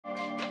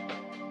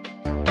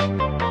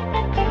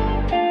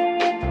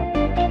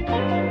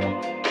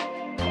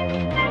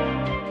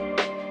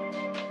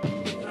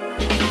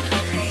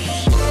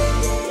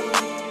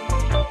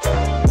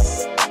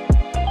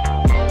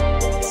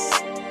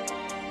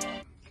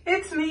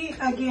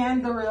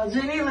Again, the real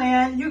Jenny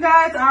Lynn. You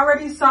guys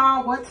already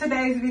saw what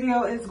today's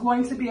video is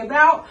going to be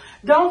about.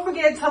 Don't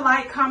forget to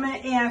like,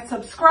 comment, and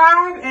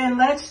subscribe, and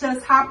let's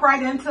just hop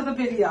right into the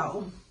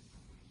video.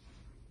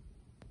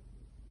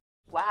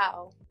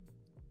 Wow.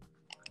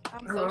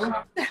 I'm so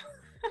shocked.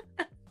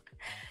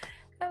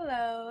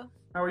 Hello.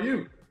 How are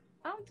you?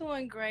 I'm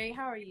doing great.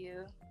 How are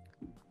you?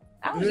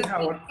 I was just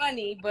being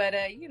funny,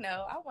 but you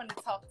know, I want to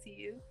talk to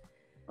you.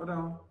 Hold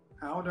on.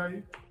 How old are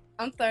you?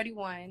 I'm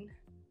 31.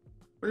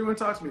 What do you want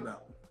to talk to me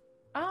about?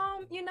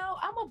 You know,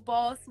 I'm a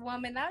boss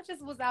woman. I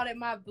just was out at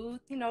my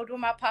booth, you know,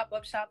 doing my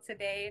pop-up shop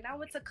today, and I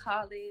went to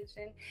college,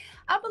 and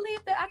I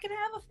believe that I can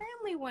have a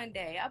family one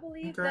day. I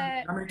believe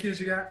that. How many kids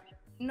you got?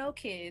 No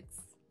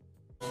kids.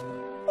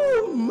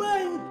 Oh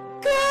my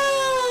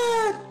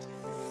God!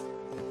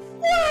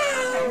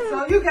 Wow! Okay,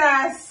 so you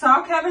guys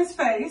saw Kevin's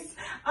face.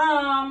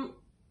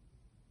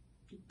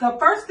 The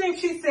first thing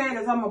she said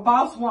is, I'm a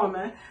boss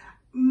woman.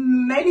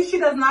 Maybe she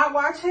does not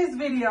watch his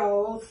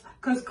videos,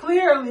 because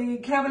clearly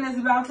Kevin is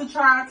about to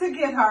try to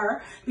get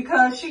her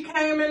because she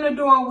came in the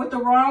door with the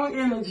wrong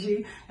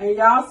energy, and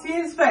y'all see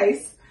his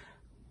face.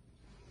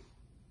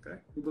 Okay,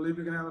 you believe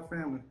you can have a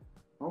family?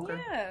 Okay.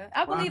 Yeah,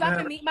 I believe I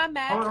can meet my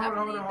match. I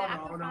believe that I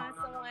can find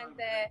someone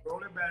that.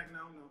 Roll it back, no.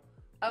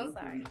 I'm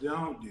sorry. We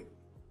don't do.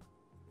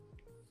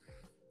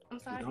 I'm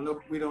sorry.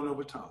 We don't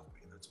over talk.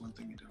 That's one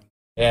thing we don't.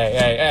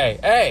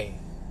 Hey!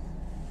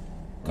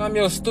 Calm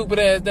your stupid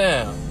ass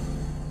down.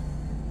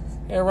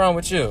 What's wrong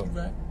with you?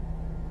 Right.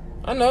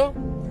 I know.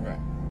 Right.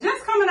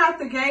 Just coming out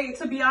the gate,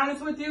 to be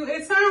honest with you,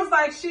 it sounds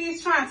like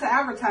she's trying to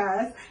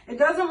advertise. It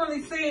doesn't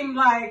really seem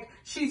like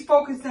she's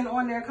focusing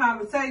on their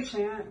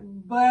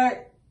conversation,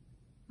 but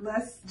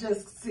let's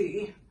just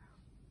see.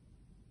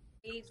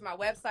 My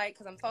website,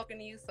 because I'm talking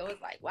to you, so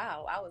it's like,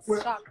 wow, I was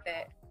shocked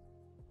that.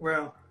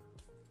 Well,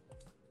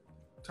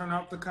 turn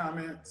off the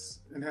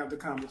comments and have the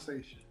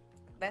conversation.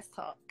 Let's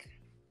talk.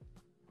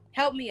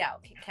 Help me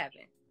out,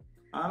 Kevin.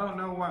 I don't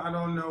know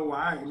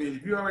why. I mean,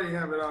 if you already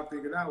have it all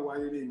figured out, why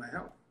you need my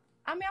help?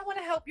 I mean, I want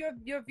to help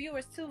your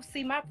viewers too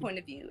see my point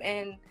of view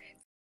and.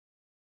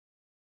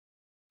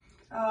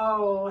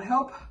 Oh,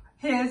 help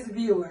his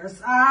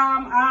viewers.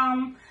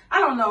 I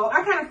don't know.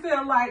 I kind of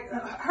feel like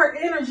her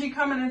energy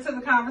coming into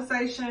the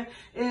conversation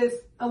is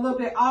a little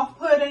bit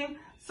off-putting.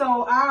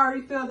 So I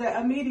already feel that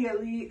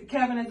immediately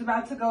Kevin is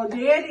about to go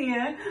dead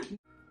in.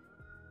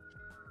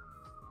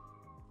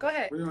 Go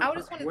ahead. I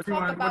just want to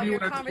talk about your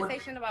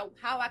conversation about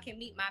how I can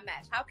meet my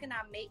match. How can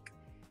I make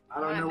I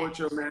don't know what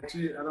your match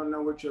is. I don't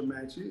know what your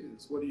match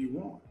is. What do you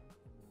want?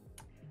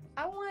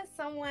 I want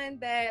someone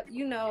that,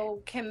 you know,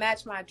 can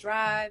match my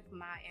drive,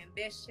 my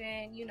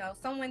ambition, you know,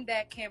 someone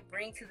that can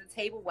bring to the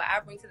table what I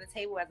bring to the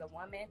table as a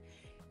woman.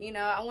 You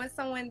know, I want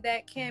someone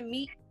that can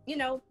meet, you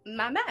know,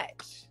 my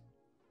match.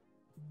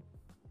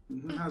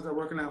 Mm-hmm. How's that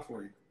working out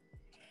for you?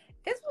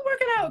 It's been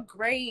working out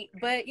great,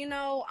 but, you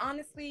know,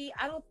 honestly,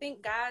 I don't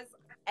think guys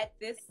at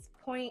this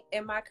point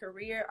in my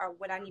career are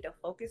what I need to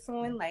focus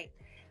on. Like,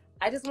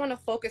 I just want to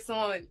focus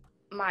on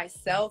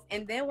myself.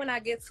 And then when I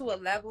get to a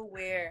level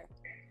where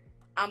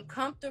I'm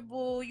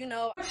comfortable, you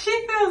know. If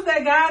she feels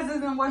that guys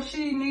isn't what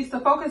she needs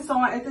to focus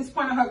on at this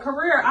point in her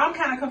career, I'm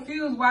kind of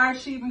confused why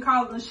she even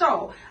calling the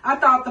show. I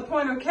thought the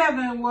point of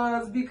Kevin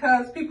was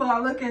because people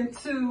are looking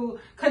to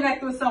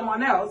connect with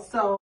someone else.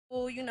 So,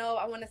 you know,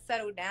 I want to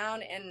settle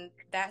down, and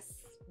that's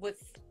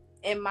what's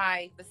in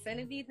my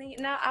vicinity.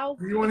 Now I'll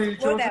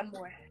explore that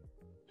more.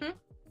 You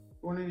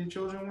want any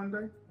children one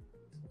day?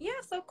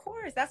 Yes, of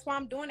course. That's why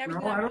I'm doing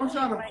everything. No, I don't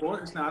sound of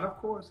course. It's not of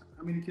course.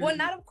 I mean, well,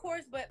 not of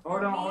course, but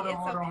hold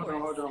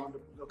on.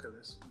 Look at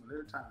this. One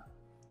at a time.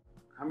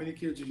 How many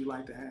kids would you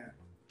like to have?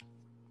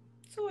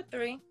 2 or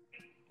 3.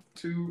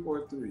 2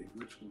 or 3.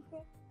 Which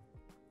one?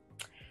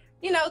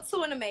 You know,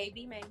 2 and a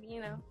maybe,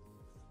 you know.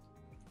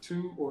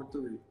 2 or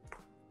 3.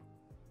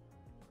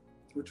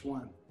 Which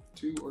one?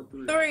 2 or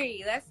 3?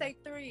 3. Let's say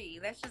 3.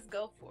 Let's just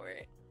go for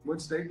it.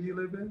 What state do you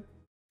live in?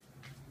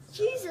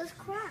 Jesus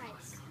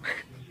Christ.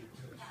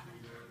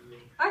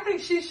 I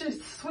think she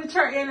should switch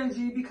her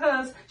energy,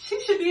 because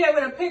she should be able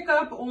to pick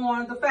up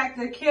on the fact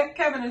that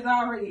Kevin is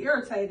already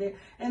irritated,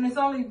 and it's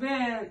only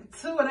been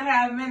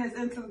 2.5 minutes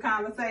into the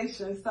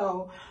conversation.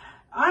 So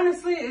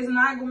honestly, it's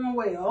not going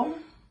well.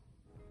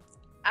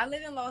 I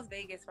live in Las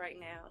Vegas right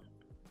now.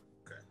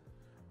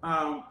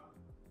 Okay.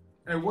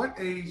 At what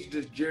age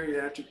does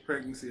geriatric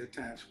pregnancy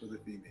attach for the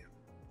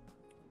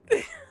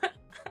female?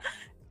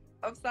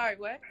 I'm sorry,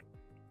 what?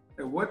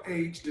 At what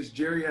age does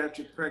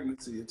geriatric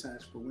pregnancy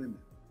attach for women?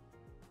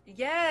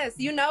 Yes,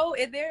 you know,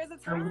 there is a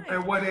time.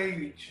 At what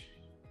age?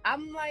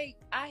 I'm like,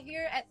 I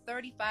hear at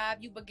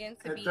 35 you begin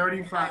to be. At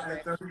 35, yes,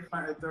 at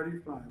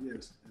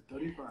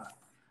 35.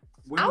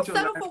 I'll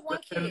settle for one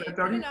kid. At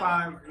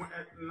 35,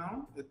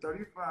 no, at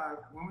 35,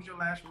 when was your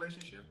last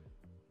relationship?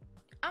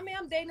 I mean,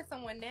 I'm dating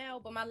someone now,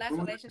 but my last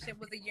relationship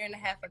was 1.5 years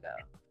ago.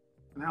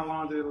 And how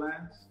long did it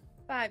last?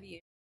 5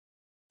 years.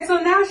 So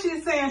now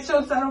she's saying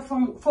she'll settle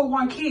for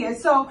one kid.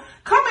 So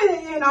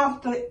coming in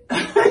off the,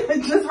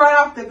 just right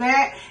off the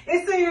bat,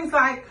 it seems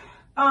like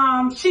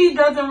she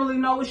doesn't really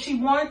know what she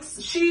wants.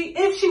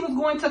 If she was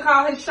going to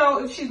call his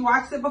show, if she's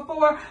watched it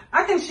before,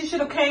 I think she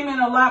should have came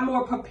in a lot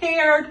more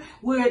prepared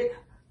with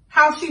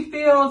how she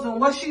feels and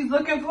what she's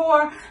looking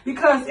for,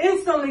 because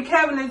instantly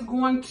Kevin is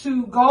going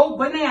to go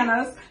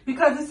bananas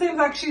because it seems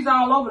like she's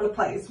all over the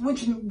place,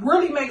 which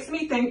really makes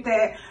me think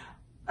that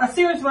a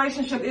serious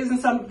relationship isn't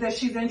something that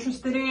she's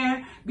interested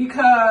in,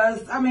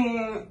 because, I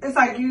mean, it's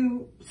like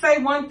you say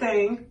one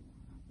thing,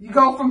 you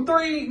go from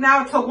 3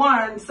 now to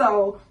 1,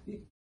 so.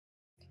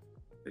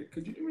 Hey,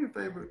 could you do me a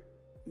favor?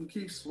 You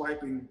keep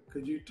swiping.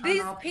 Could you turn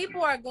These off?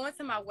 people are going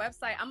to my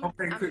website.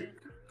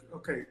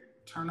 Okay,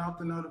 turn off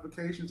the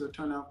notifications or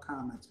turn off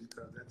comments,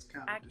 because that's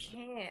kind of. I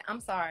can't. I'm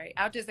sorry.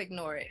 I'll just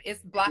ignore it.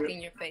 It's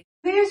blocking your face.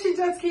 Then she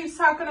just keeps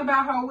talking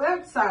about her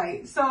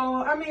website. So,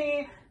 I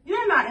mean,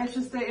 you're not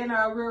interested in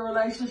a real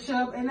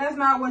relationship, and that's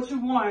not what you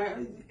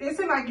want. It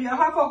seems like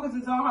her focus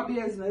is on her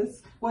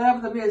business,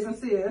 whatever the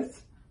business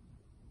is.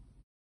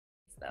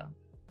 So.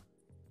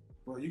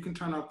 Well, you can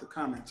turn off the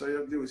comments. All you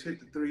have to do is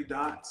hit the 3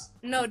 dots.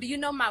 No, do you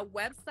know my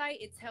website?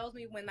 It tells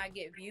me when I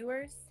get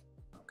viewers.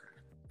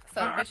 Okay.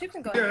 So, but you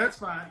can go Yeah, ahead. that's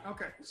fine.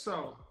 Okay,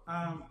 so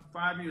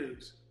 5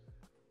 years,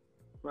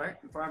 right?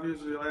 5 years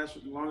was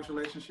your longest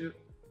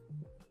relationship.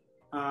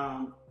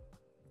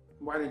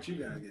 Why didn't you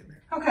guys get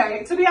married?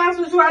 Okay, to be honest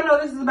with you, I know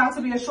this is about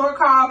to be a short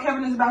call.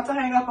 Kevin is about to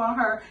hang up on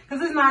her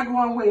because it's not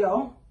going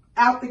well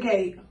out the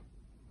gate.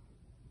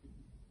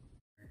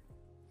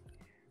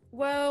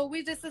 Well,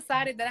 we just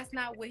decided that that's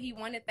not what he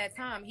wanted at that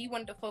time. He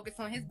wanted to focus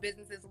on his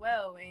business as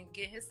well and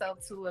get himself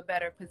to a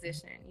better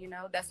position. You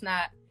know, that's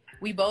not,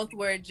 we both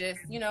were just,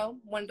 you know,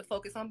 wanted to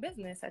focus on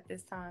business at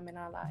this time in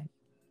our life.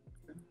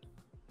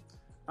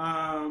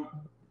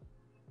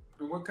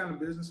 And what kind of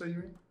business are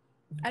you in?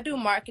 I do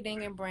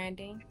marketing and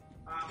branding.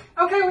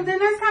 Okay, well then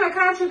that's kind of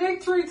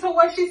contradictory to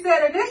what she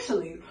said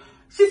initially.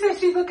 She said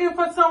she's looking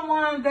for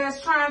someone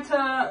that's trying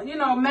to, you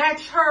know,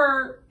 match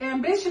her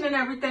ambition and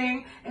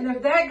everything. And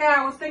if that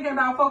guy was thinking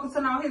about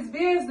focusing on his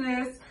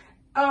business,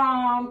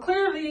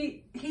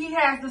 clearly he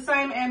has the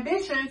same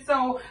ambition.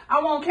 So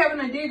I want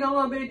Kevin to dig a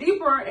little bit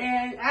deeper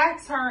and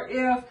ask her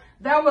if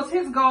that was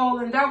his goal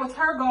and that was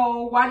her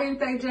goal. Why didn't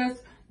they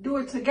just do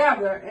it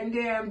together and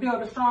then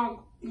build a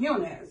strong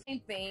unit? Same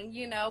thing,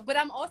 you know, but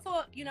I'm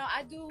also, you know,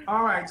 I do.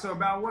 All right, so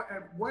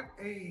at what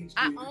age?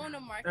 I own a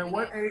marketing. At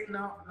what age?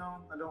 No,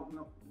 I don't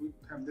know. We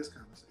have this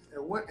conversation.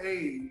 At what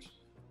age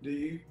do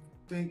you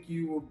think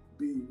you will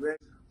be ready?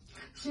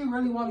 She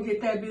really want to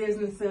get that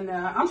business in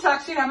there. I'm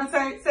shocked she haven't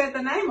said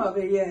the name of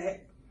it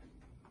yet.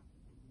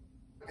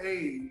 What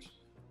age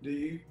do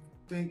you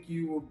think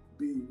you will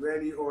be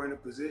ready or in a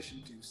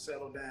position to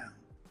settle down?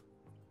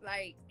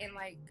 Like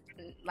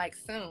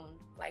soon,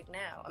 like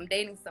now. I'm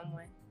dating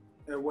someone.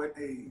 At what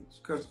age?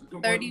 'Cause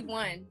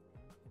 31.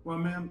 Well,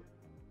 ma'am,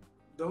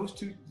 those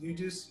two, you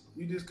just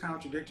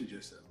contradicted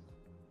yourself.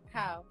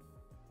 How?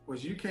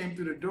 Was you came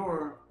through the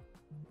door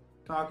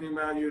talking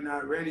about you're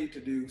not ready to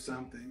do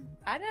something.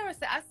 I never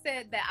said. I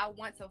said that I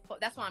want to.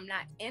 That's why I'm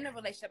not in a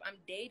relationship. I'm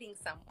dating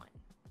someone.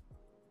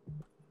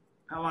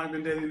 How long have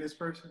you been dating this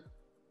person?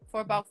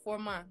 For about 4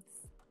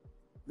 months.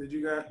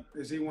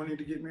 Is he wanting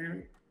to get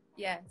married?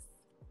 Yes.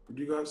 Did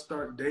you guys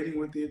start dating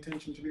with the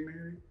intention to be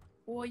married?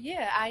 Well,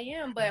 yeah, I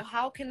am, but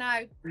how can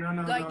I,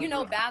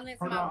 balance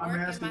my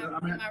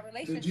work and my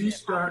relationship? Did you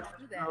start?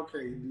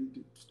 Okay.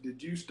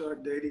 Did you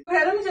start dating?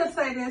 Okay, let me just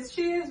say this.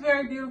 She is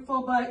very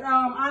beautiful, but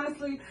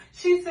honestly,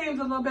 she seems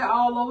a little bit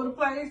all over the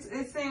place.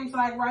 It seems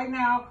like right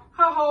now,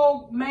 her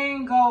whole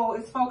main goal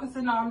is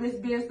focusing on this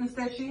business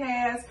that she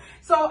has.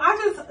 So I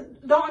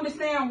just don't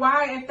understand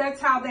why, if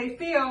that's how they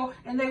feel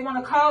and they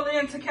want to call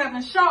in to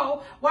Kevin's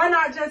show, why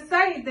not just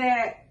say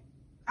that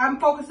I'm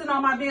focusing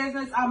on my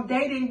business, I'm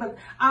dating, but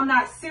I'm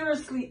not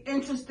seriously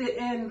interested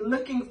in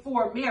looking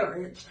for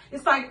marriage.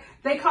 It's like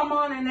they come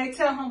on and they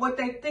tell him what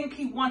they think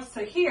he wants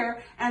to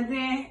hear. And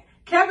then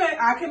Kevin,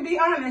 I can be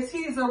honest,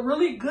 he's a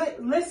really good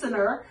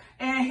listener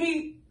and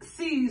he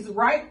sees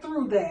right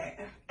through that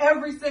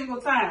every single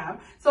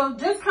time. So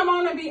just come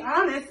on and be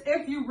honest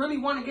if you really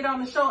want to get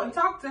on the show and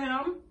talk to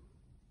him.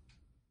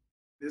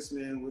 This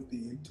man with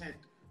the intent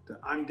that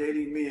I'm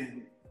dating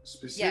men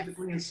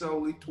specifically and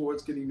solely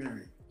towards getting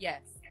married.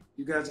 Yes.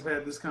 You guys have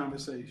had this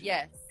conversation?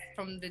 Yes,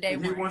 from the day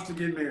one. He wants to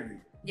get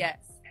married? Yes.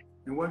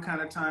 And what kind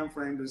of time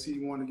frame does he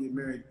want to get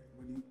married?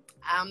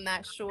 I'm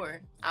not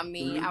sure. I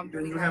mean, I'm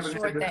really not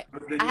sure that.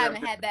 I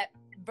haven't had that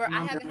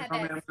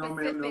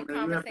specific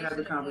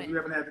conversation. You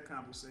haven't had the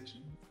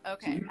conversation.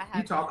 Okay. So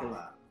you talk a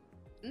lot.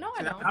 No,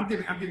 I don't. I'm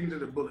getting to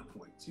the bullet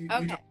points. You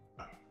talk a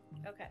lot.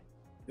 Okay.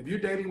 If you're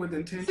dating with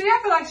intention. See, I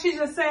feel like she's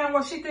just saying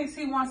what she thinks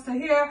he wants to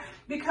hear,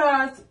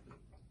 because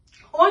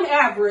on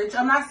average,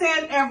 I'm not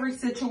saying every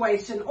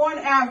situation, on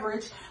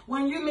average,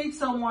 when you meet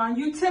someone,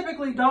 you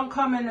typically don't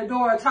come in the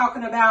door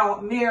talking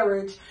about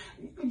marriage.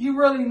 You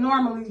really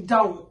normally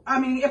don't. I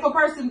mean, if a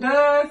person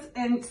does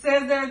and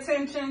says their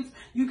intentions,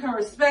 you can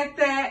respect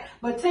that.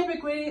 But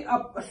typically,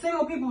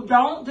 single people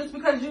don't, just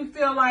because you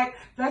feel like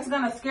that's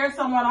going to scare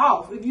someone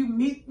off. If you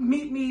meet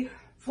me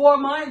 4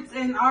 months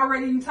and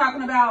already you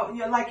talking about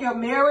your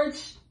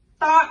marriage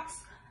thoughts.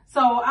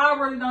 So I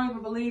really don't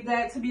even believe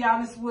that, to be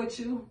honest with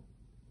you.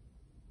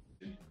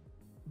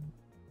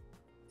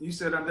 You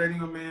said I'm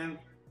dating a man,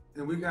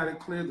 and we got it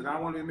clear that I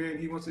want to be married,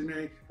 he wants to be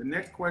married. The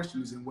next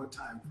question is in what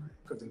time frame?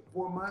 Because in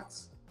 4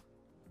 months,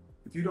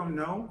 if you don't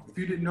know, if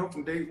you didn't know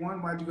from date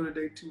 1, why'd you go to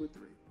date 2 or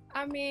 3?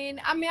 I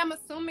mean, I'm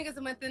assuming it's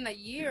within a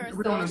year.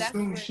 We don't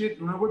assume shit.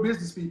 You know, we're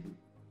business people.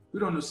 We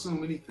don't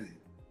assume anything.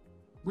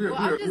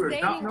 I'm just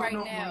dating right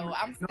now.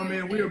 No,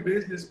 man, we are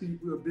business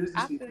people. We are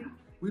business people.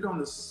 We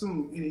don't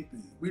assume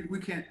anything. We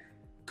can't.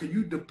 Can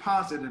you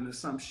deposit an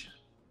assumption?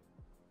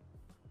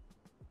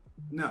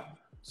 No.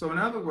 So in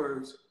other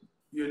words,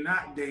 you're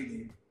not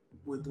dating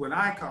with what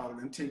I call an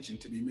intention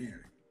to be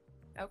married.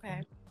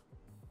 Okay.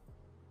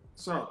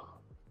 So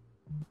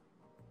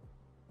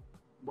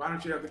why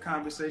don't you have the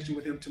conversation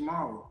with him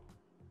tomorrow?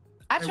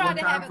 I tried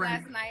to have it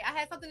last night. I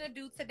had something to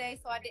do today,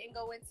 so I didn't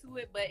go into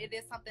it, but it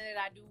is something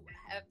that I do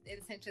have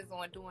intentions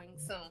on doing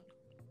soon.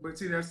 But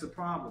see, that's the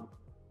problem.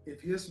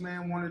 If this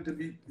man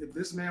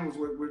was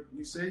what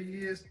you say he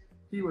is,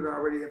 he would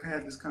already have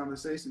had this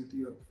conversation with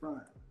you up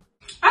front.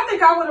 I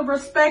think I would have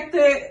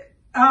respected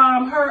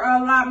her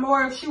a lot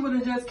more if she would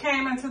have just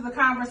came into the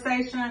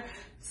conversation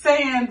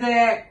saying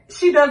that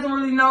she doesn't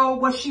really know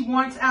what she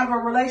wants out of a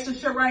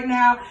relationship right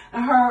now,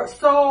 and her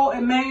sole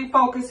and main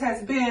focus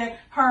has been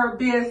her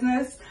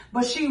business,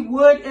 but she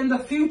would in the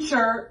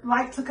future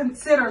like to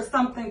consider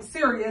something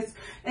serious.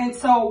 And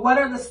so what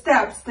are the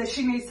steps that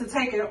she needs to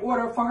take in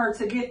order for her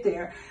to get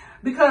there?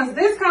 Because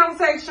this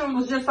conversation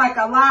was just like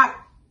a lot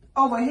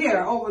over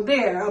here, over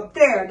there, up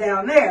there,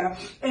 down there.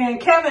 And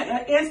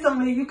Kevin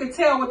instantly, you could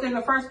tell within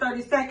the first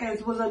 30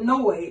 seconds, was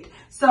annoyed.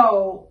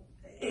 So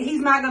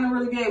he's not going to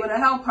really be able to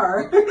help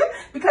her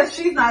because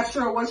she's not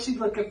sure what she's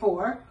looking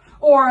for.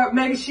 Or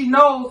maybe she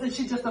knows and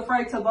she's just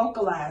afraid to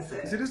vocalize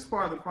it. See, this is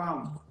part of the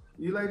problem.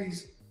 You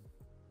ladies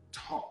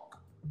talk,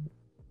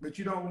 but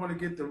you don't want to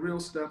get the real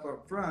stuff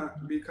up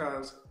front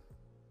because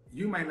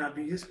you might not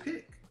be his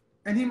pick.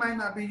 And he might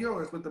not be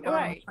yours. But the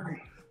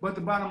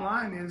bottom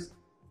line is,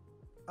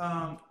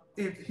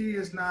 if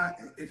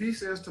he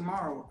says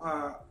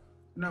tomorrow,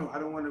 no, I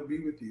don't want to be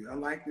with you. I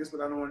like this, but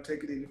I don't want to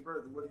take it any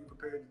further. What are you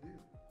prepared to do?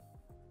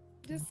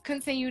 Just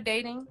continue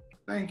dating.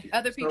 Thank you.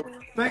 Other people.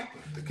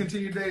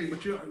 Continue dating,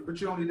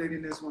 but you're only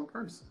dating this one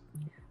person.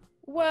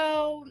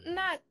 Well,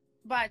 not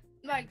by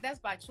that's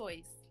by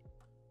choice.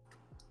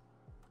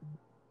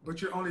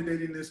 But you're only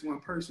dating this one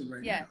person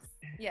right now.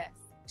 Yes.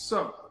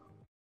 So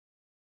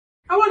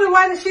I wonder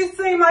why does she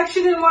seem like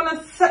she didn't want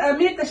to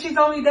admit that she's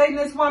only dating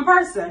this one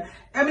person.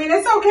 I mean,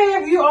 it's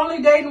okay if you're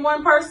only dating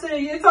one person.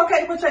 It's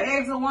okay to put your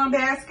eggs in one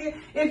basket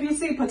if you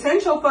see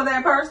potential for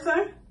that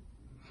person.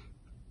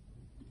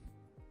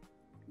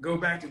 Go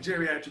back to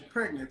geriatric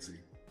pregnancy.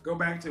 Go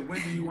back to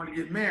when do you want to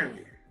get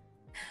married?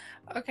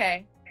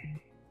 Okay.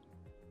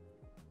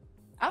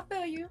 I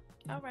feel you.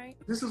 All right.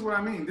 This is what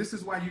I mean. This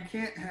is why you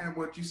can't have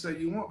what you say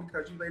you want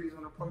because you ladies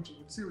don't approach it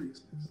with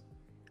seriousness.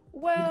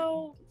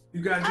 Well,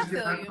 you guys just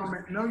get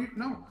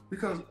no,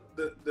 because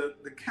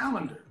the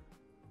calendar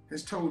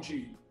has told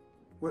you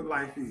what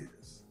life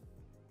is.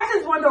 I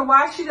just wonder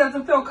why she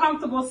doesn't feel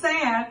comfortable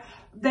saying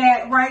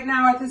that right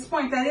now at this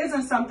point that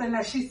isn't something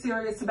that she's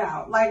serious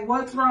about. Like,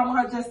 what's wrong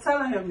with her just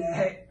telling him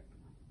that?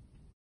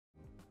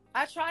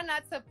 I try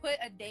not to put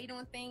a date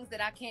on things that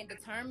I can't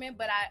determine,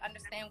 but I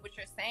understand what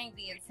you're saying.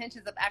 The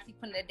intentions of actually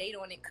putting a date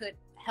on it could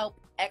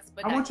help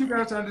expedite. I want you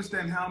guys to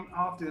understand how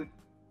often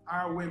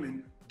our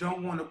women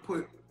don't want to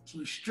put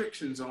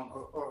restrictions on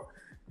or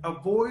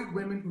avoid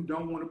women who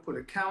don't want to put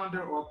a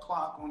calendar or a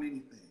clock on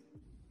anything.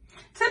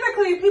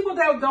 Typically, people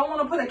that don't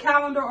want to put a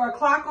calendar or a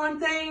clock on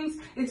things,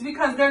 it's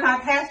because they're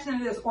not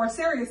passionate or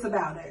serious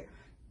about it.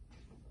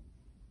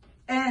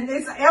 And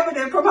it's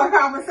evident from our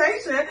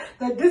conversation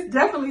that this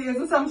definitely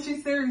isn't something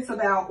she's serious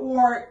about,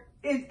 or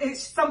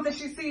it's something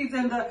she sees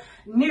in the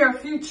near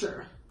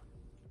future.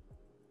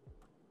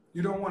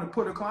 You don't want to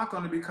put a clock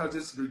on it because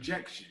it's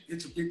rejection.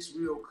 It's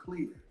real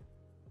clear.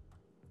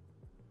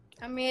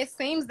 I mean, it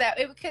seems that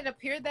it could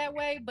appear that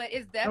way, but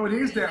it's definitely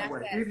it is that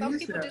way. Some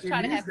people just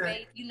try to have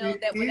faith,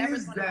 that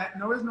whatever's going on.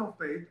 No, there's no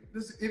faith.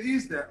 It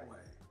is that way.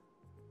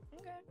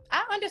 Okay.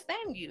 I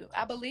understand you.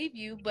 I believe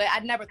you, but I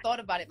never thought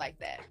about it like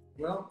that.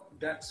 Well,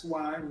 that's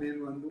why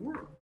men run the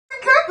world.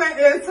 Kevin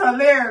is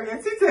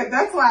hilarious. He said,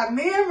 that's why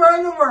men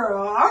run the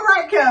world. All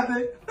right,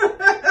 Kevin.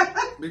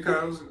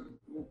 Because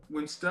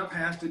when stuff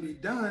has to be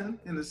done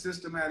in a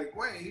systematic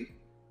way,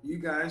 you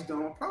guys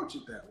don't approach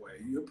it that way.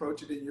 You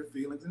approach it in your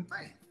feelings and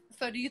faith.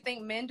 So do you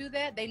think men do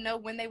that? They know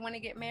when they want to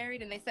get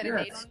married and they set a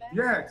date on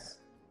that?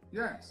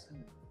 Yes.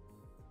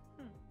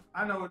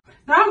 I know.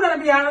 Now, I'm going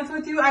to be honest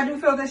with you. I do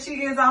feel that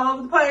she is all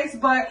over the place,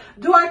 but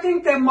do I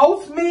think that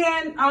most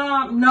men,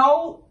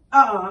 no,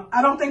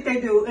 I don't think they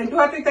do. And do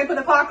I think they put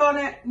a clock on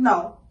it?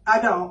 No, I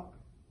don't.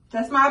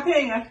 That's my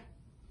opinion.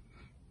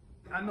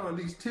 I know at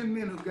least 10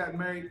 men who got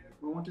married.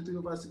 1, 2, 3,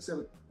 4, 5, 6,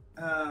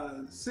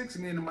 7. 6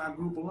 men in my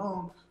group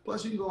alone.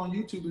 Plus, you can go on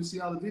YouTube and see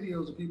all the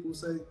videos of people who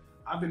say,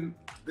 I've been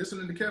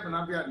listening to Kevin.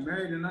 I've gotten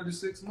married in under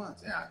 6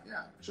 months.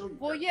 Yeah, show you.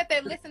 Well, yeah,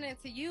 they're listening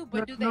to you,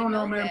 but do they know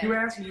know man. that?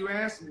 You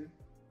asked me.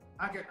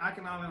 I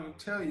can not only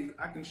tell you,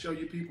 I can show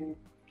you people,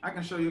 I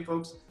can show you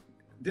folks.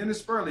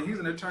 Dennis Spurley, he's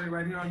an attorney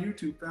right here on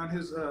YouTube, found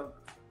his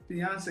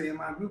fiance in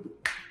my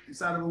group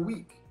inside of a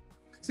week.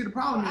 See, the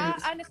problem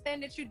is... I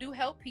understand that you do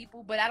help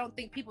people, but I don't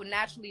think people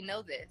naturally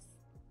know this.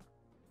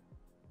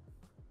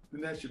 Then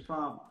that's your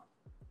problem.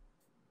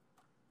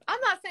 I'm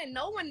not saying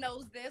no one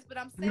knows this, but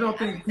I'm saying you don't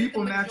think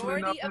people the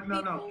naturally know? majority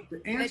No. of The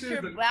people answer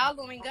that you're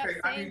following up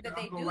saying that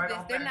they do this,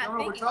 they're not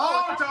thinking.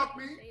 Talk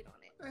me.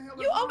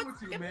 You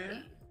overtalk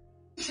man.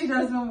 She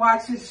doesn't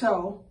watch his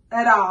show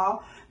at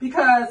all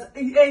because,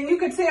 and you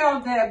can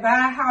tell that by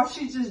how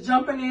she's just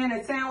jumping in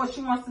and saying what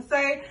she wants to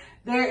say,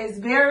 there is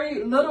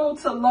very little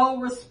to low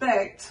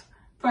respect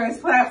for his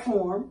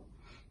platform.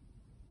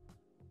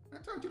 I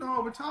told you to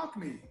overtalk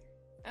me.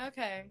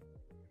 Okay.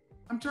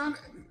 I'm trying to...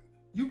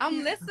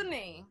 I'm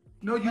listening.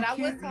 No, you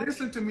can't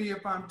listen to me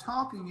if I'm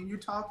talking and you're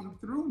talking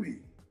through me.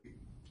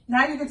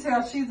 Now you can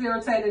tell she's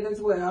irritated as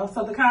well.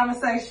 So the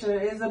conversation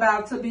is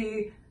about to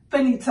be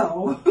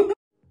finito.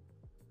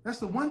 That's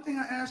the one thing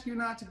I ask you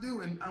not to do.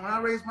 And when I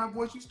raise my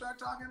voice, you start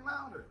talking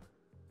louder.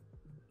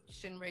 You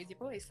shouldn't raise your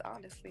voice,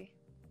 honestly.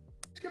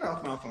 Get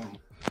off my phone.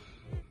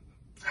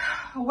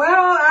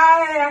 Well,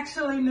 I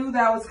actually knew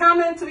that was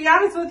coming. To be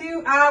honest with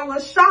you, I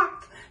was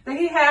shocked that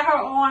he had her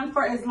on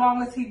for as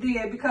long as he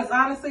did. Because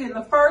honestly, in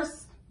the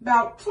first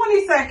about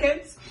 20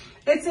 seconds,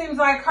 it seems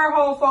like her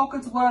whole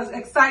focus was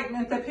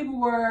excitement that people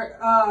were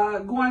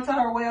going to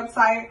her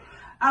website.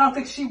 I don't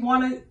think she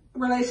wanted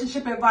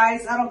relationship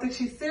advice. I don't think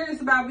she's serious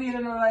about being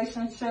in a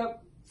relationship.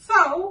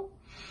 So,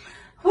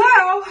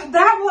 well,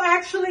 that will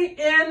actually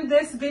end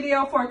this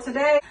video for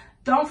today.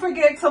 Don't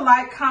forget to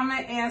like,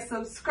 comment, and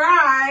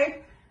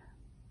subscribe.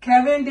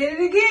 Kevin did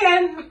it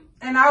again,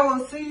 and I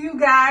will see you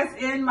guys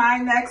in my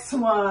next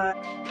one.